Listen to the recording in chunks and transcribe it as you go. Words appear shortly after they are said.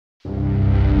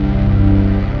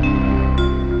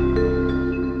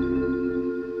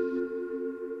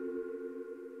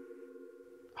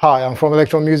Hi, I'm from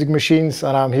Elektron Music Machines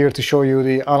and I'm here to show you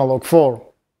the Analog 4.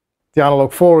 The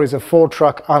Analog 4 is a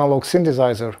 4-track analog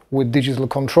synthesizer with digital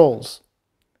controls.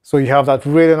 So you have that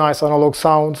really nice analog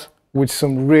sound with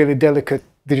some really delicate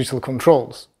digital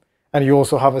controls. And you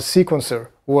also have a sequencer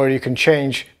where you can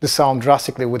change the sound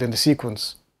drastically within the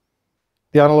sequence.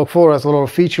 The Analog 4 has a lot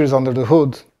of features under the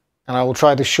hood, and I will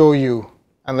try to show you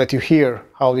and let you hear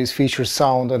how these features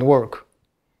sound and work.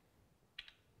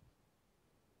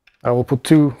 I will put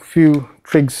few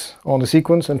trigs on the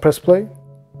sequence and press play.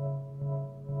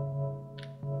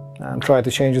 And try to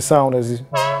change the sound as you...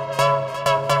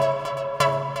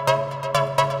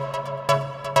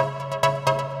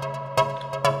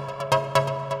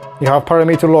 You have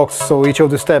parameter locks, so each of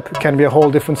the steps can be a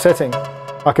whole different setting.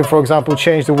 I can, for example,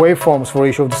 change the waveforms for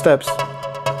each of the steps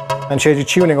and change the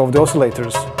tuning of the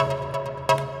oscillators.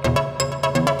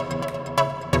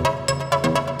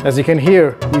 As you can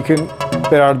hear,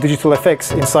 there are digital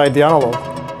effects inside the analog.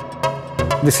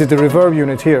 This is the reverb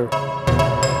unit here.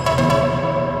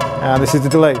 And this is the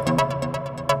delay.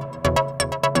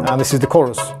 And this is the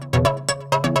chorus.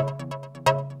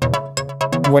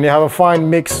 When you have a fine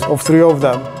mix of three of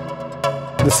them,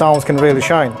 the sounds can really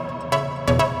shine.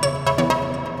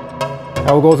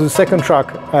 I will go to the second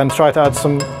track and try to add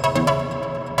some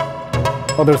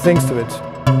other things to it.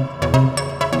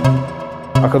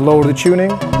 I could lower the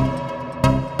tuning.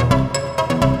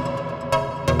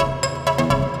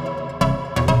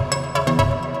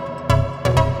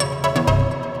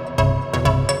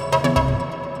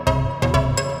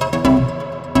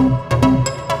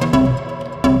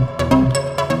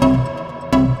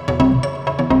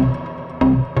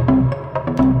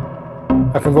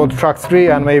 I can go to track 3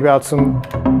 and maybe add some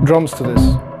drums to this.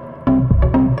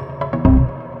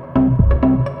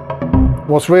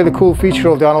 What's really cool feature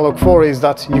of the Analog 4 is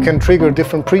that you can trigger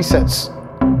different presets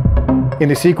in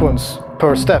the sequence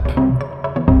per step.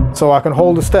 So I can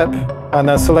hold the step and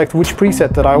then select which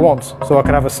preset that I want. So I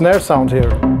can have a snare sound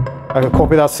here. I can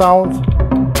copy that sound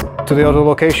to the other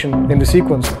location in the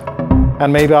sequence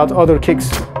and maybe add other kicks.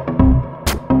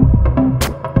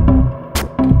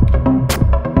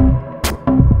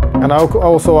 And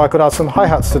also I could add some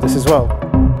hi-hats to this as well.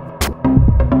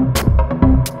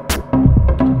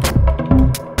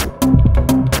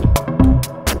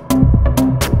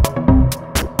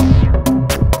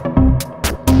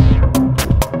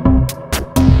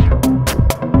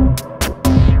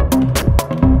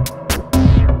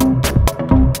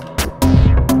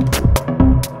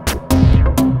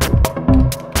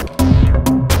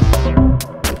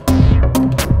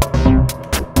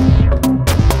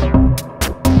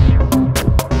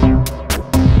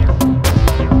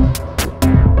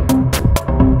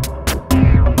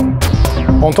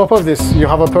 On top of this, you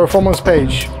have a performance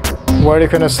page where you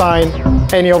can assign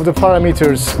any of the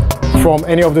parameters from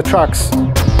any of the tracks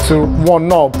to one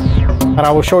knob, and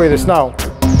I will show you this now.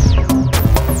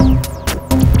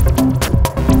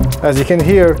 As you can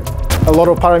hear, a lot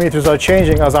of parameters are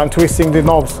changing as I'm twisting the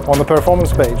knobs on the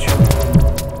performance page.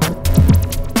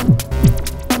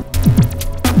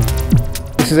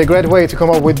 This is a great way to come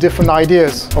up with different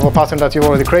ideas of a pattern that you've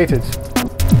already created.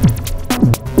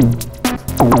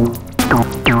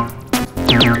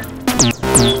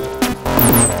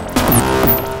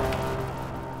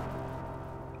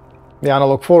 The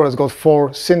Analog 4 has got 4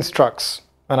 synth tracks,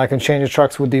 and I can change the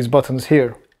tracks with these buttons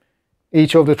here.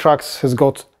 Each of the tracks has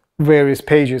got various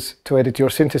pages to edit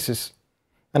your synthesis,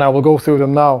 and I will go through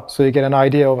them now so you get an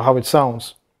idea of how it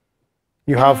sounds.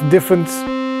 You have different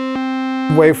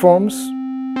waveforms.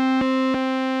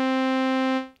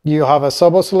 You have a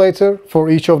sub-oscillator for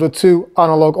each of the 2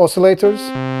 analog oscillators.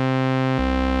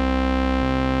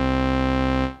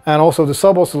 And also the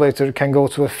sub-oscillator can go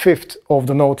to a fifth of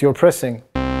the note you're pressing.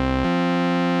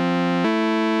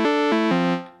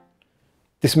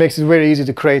 This makes it very easy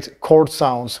to create chord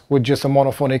sounds with just a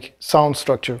monophonic sound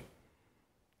structure.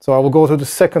 So I will go to the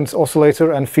second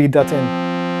oscillator and feed that in.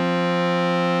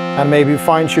 And maybe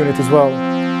fine-tune it as well.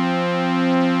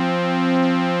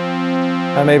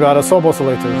 And maybe add a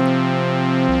sub-oscillator.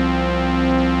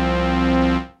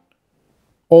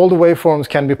 All the waveforms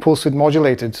can be pulse width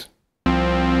modulated.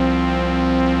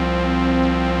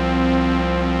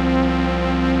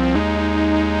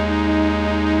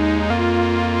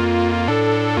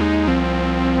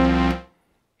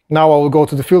 Now I will go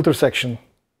to the filter section.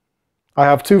 I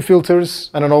have 2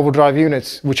 filters and an overdrive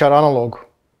unit, which are analog.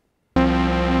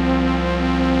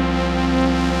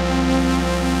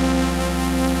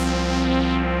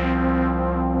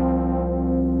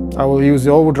 I will use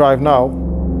the overdrive now.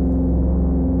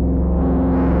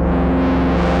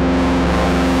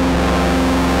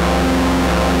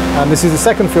 And this is the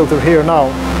second filter here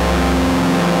now.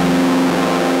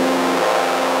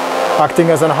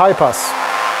 acting as a high pass.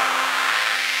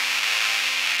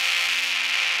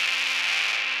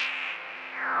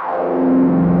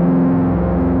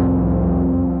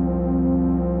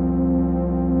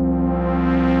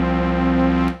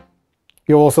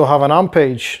 You also have an amp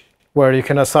page where you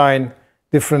can assign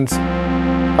different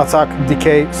attack,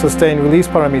 decay, sustain, release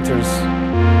parameters.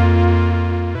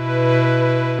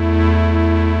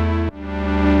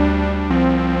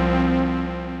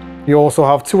 You also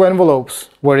have two envelopes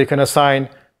where you can assign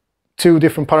two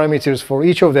different parameters for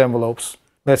each of the envelopes.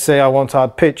 Let's say I want to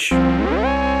add pitch.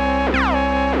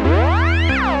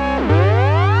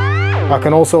 I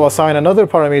can also assign another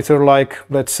parameter like,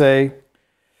 let's say,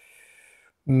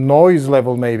 noise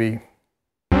level maybe.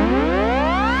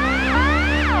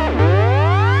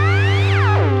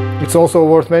 It's also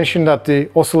worth mentioning that the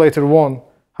oscillator 1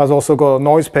 has also got a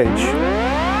noise page.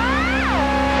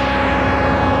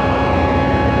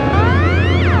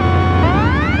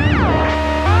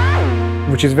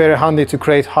 Which is very handy to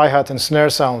create hi-hat and snare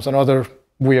sounds and other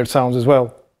weird sounds as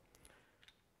well.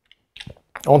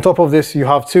 On top of this you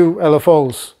have two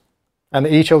LFOs, and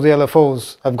each of the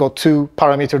LFOs have got two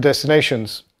parameter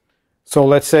destinations. So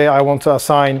let's say I want to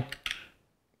assign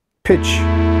pitch.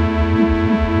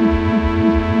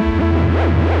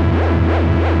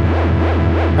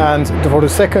 And for the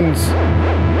second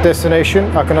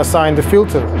destination I can assign the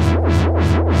filter.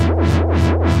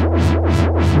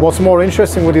 What's more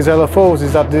interesting with these LFOs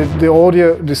is that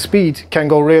the speed can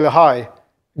go really high,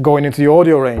 going into the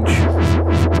audio range.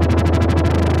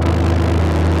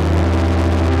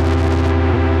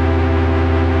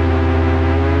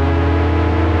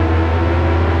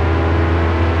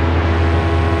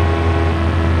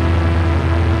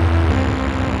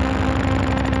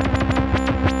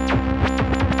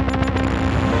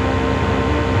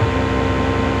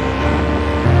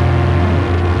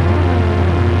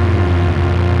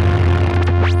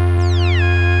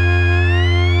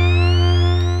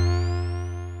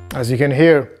 As you can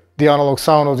hear, the analog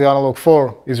sound of the Analog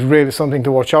 4 is really something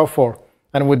to watch out for,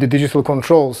 and with the digital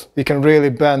controls you can really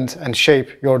bend and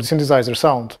shape your synthesizer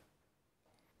sound.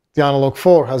 The Analog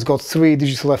 4 has got three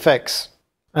digital effects,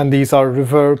 and these are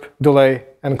reverb, delay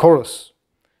and chorus,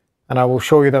 and I will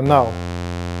show you them now.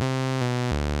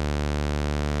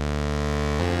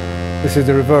 This is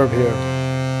the reverb here.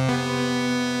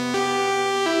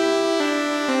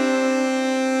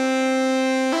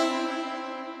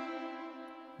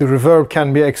 The reverb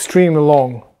can be extremely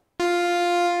long.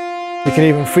 You can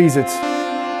even freeze it.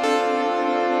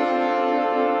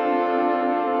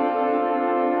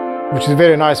 Which is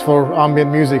very nice for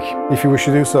ambient music, if you wish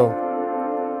to do so.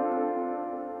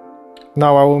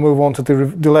 Now I will move on to the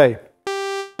delay.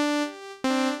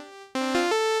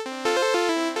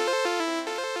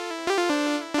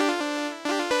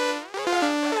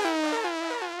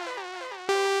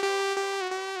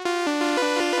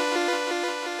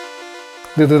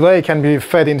 The delay can be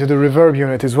fed into the reverb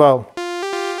unit as well.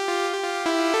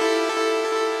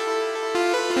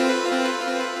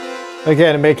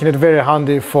 Again, making it very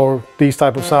handy for these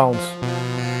type of sounds.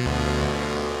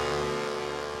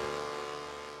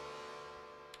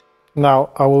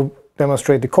 Now I will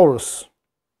demonstrate the chorus.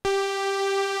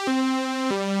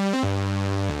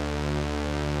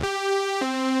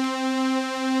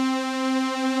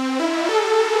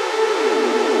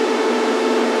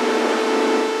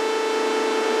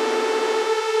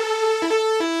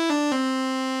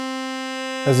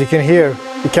 As you can hear,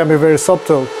 it can be very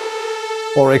subtle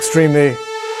or extremely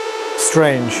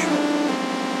strange.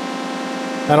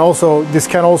 And also, this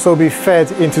can also be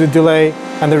fed into the delay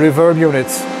and the reverb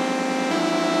units.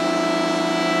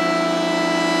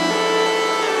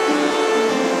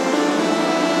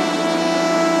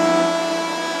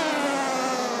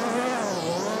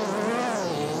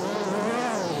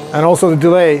 And also the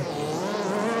delay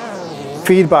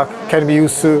feedback can be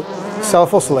used to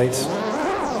self-oscillate,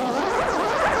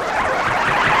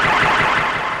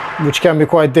 which can be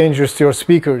quite dangerous to your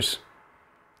speakers.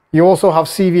 You also have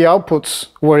CV outputs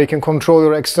where you can control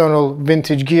your external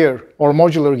vintage gear or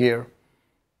modular gear.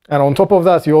 And on top of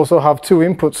that, you also have two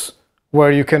inputs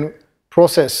where you can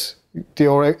process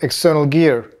your external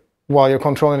gear while you're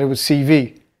controlling it with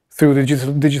CV through the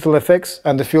digital effects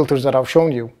and the filters that I've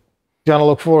shown you. The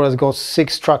Analog 4 has got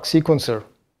 6-track sequencer.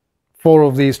 4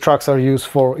 of these tracks are used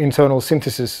for internal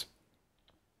synthesis,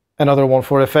 another one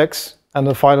for effects, and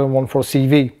the final one for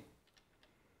CV.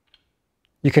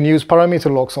 You can use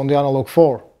parameter locks on the Analog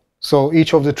 4, so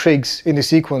each of the trigs in the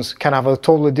sequence can have a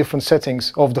totally different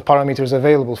settings of the parameters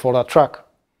available for that track.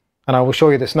 And I will show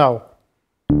you this now.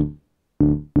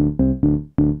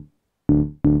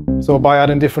 So by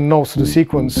adding different notes to the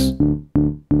sequence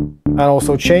and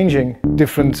also changing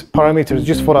different parameters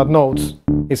just for that note,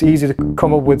 it's easy to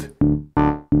come up with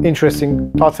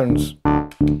interesting patterns.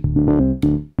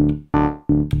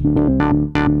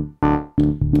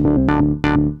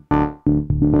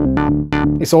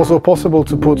 It's also possible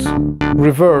to put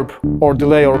reverb or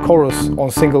delay or chorus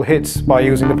on single hits by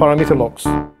using the parameter locks.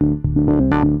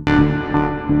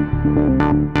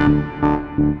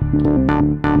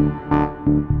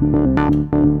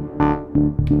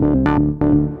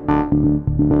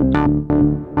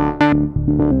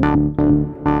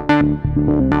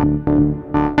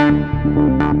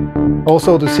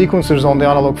 Also, the sequencers on the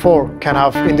Analog 4 can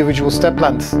have individual step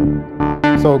lengths,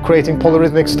 so creating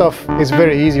polyrhythmic stuff is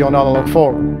very easy on Analog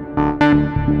 4.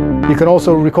 You can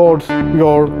also record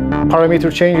your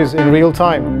parameter changes in real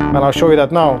time, and I'll show you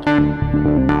that now.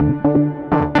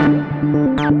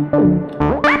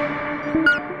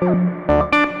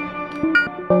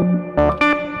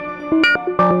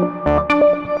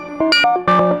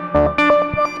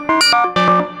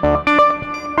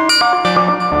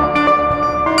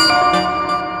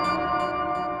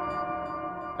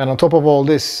 And on top of all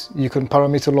this, you can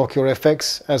parameter lock your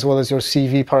FX as well as your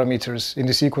CV parameters in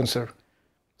the sequencer.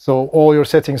 So all your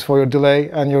settings for your delay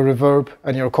and your reverb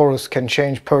and your chorus can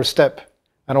change per step.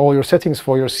 And all your settings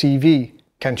for your CV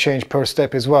can change per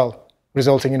step as well,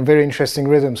 resulting in very interesting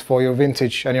rhythms for your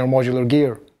vintage and your modular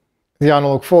gear. The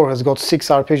Analog 4 has got 6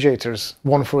 arpeggiators,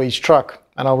 one for each track,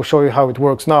 and I will show you how it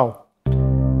works now.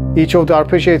 Each of the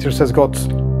arpeggiators has got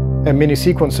a mini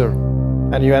sequencer,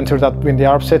 and you enter that in the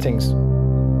ARP settings.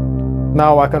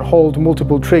 Now I can hold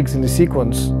multiple trigs in the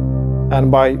sequence,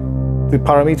 and by the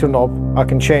parameter knob I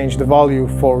can change the value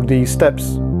for these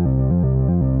steps.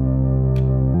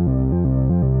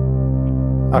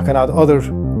 I can add other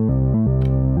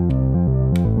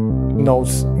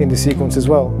notes in the sequence as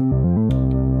well.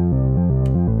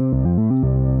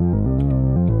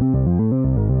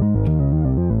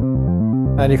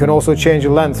 And you can also change the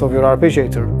length of your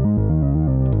arpeggiator.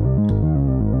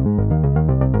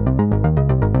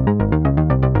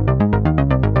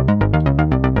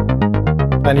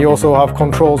 And you also have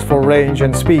controls for range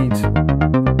and speed.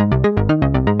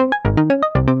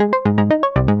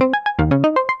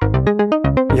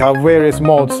 You have various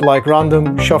modes like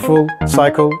random, shuffle,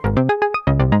 cycle,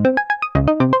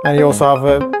 and you also have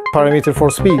a parameter for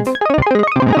speed.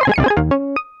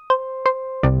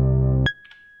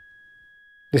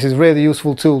 This is a really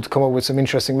useful tool to come up with some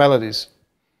interesting melodies.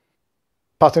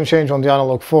 Pattern change on the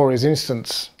Analog 4 is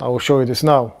instant. I will show you this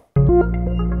now.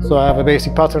 So I have a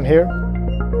basic pattern here,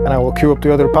 and I will cue up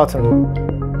the other pattern,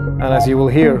 and as you will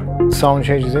hear, the sound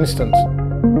change is instant.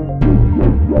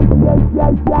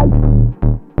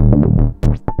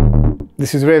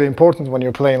 This is really important when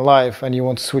you're playing live and you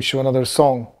want to switch to another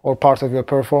song or part of your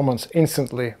performance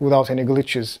instantly without any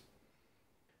glitches.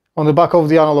 On the back of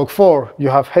the Analog 4 you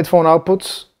have headphone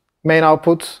outputs, main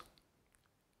outputs,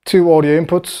 2 audio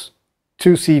inputs,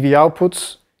 2 CV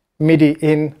outputs, MIDI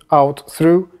in, out,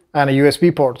 through, and a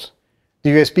USB port. The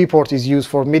USB port is used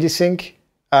for MIDI sync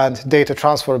and data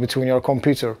transfer between your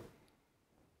computer.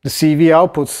 The CV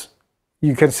outputs,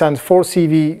 you can send 4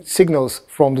 CV signals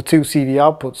from the 2 CV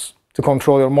outputs to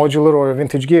control your modular or your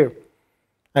vintage gear.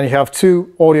 And you have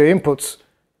 2 audio inputs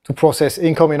to process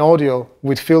incoming audio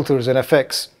with filters and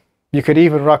effects. You could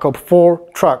even rack up 4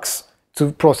 tracks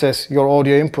to process your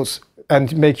audio inputs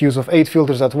and make use of 8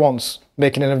 filters at once,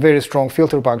 making it a very strong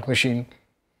filter bank machine.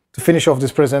 To finish off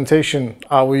this presentation,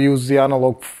 I will use the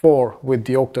Analog 4 with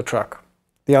the Octatrack.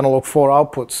 The Analog 4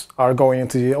 outputs are going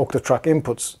into the Octatrack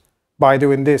inputs. By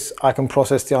doing this, I can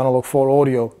process the Analog 4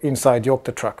 audio inside the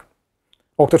Octatrack.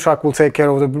 Octatrack will take care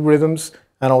of the rhythms,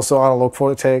 and also Analog 4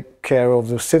 will take care of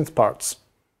the synth parts.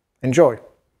 Enjoy!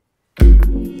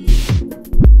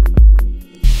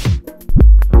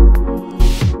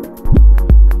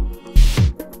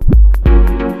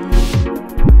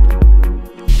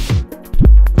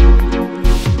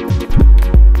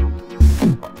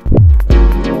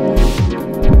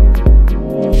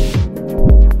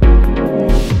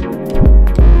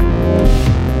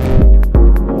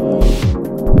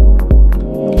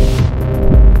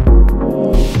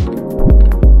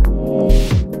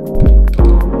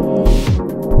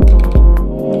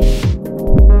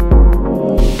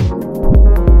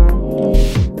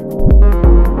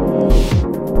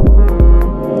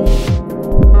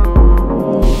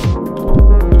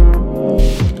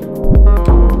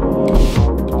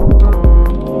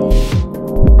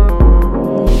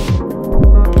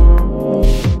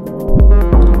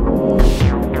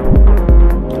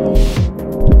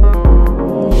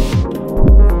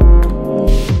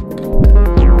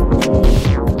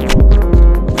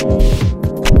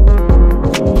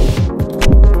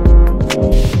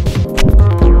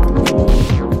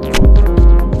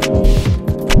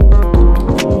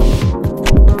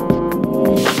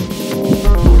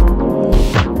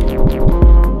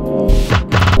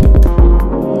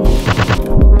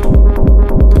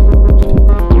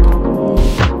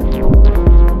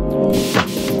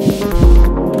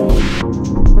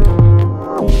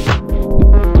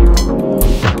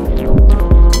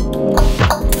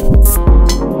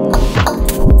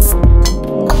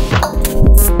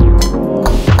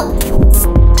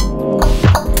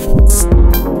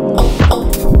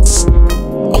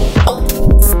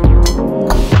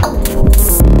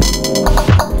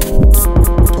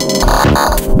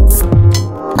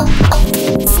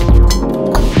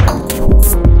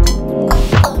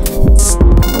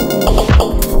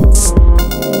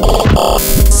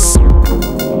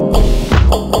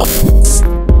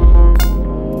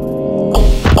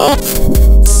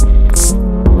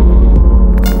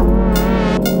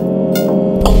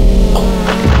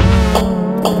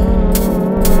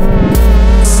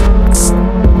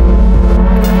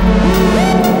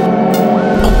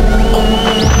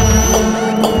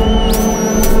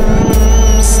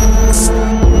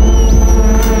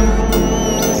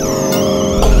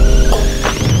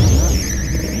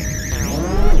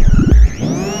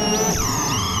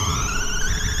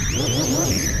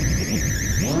 Did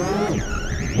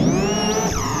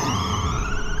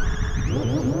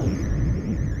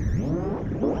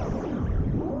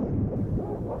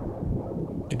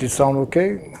it sound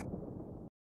okay?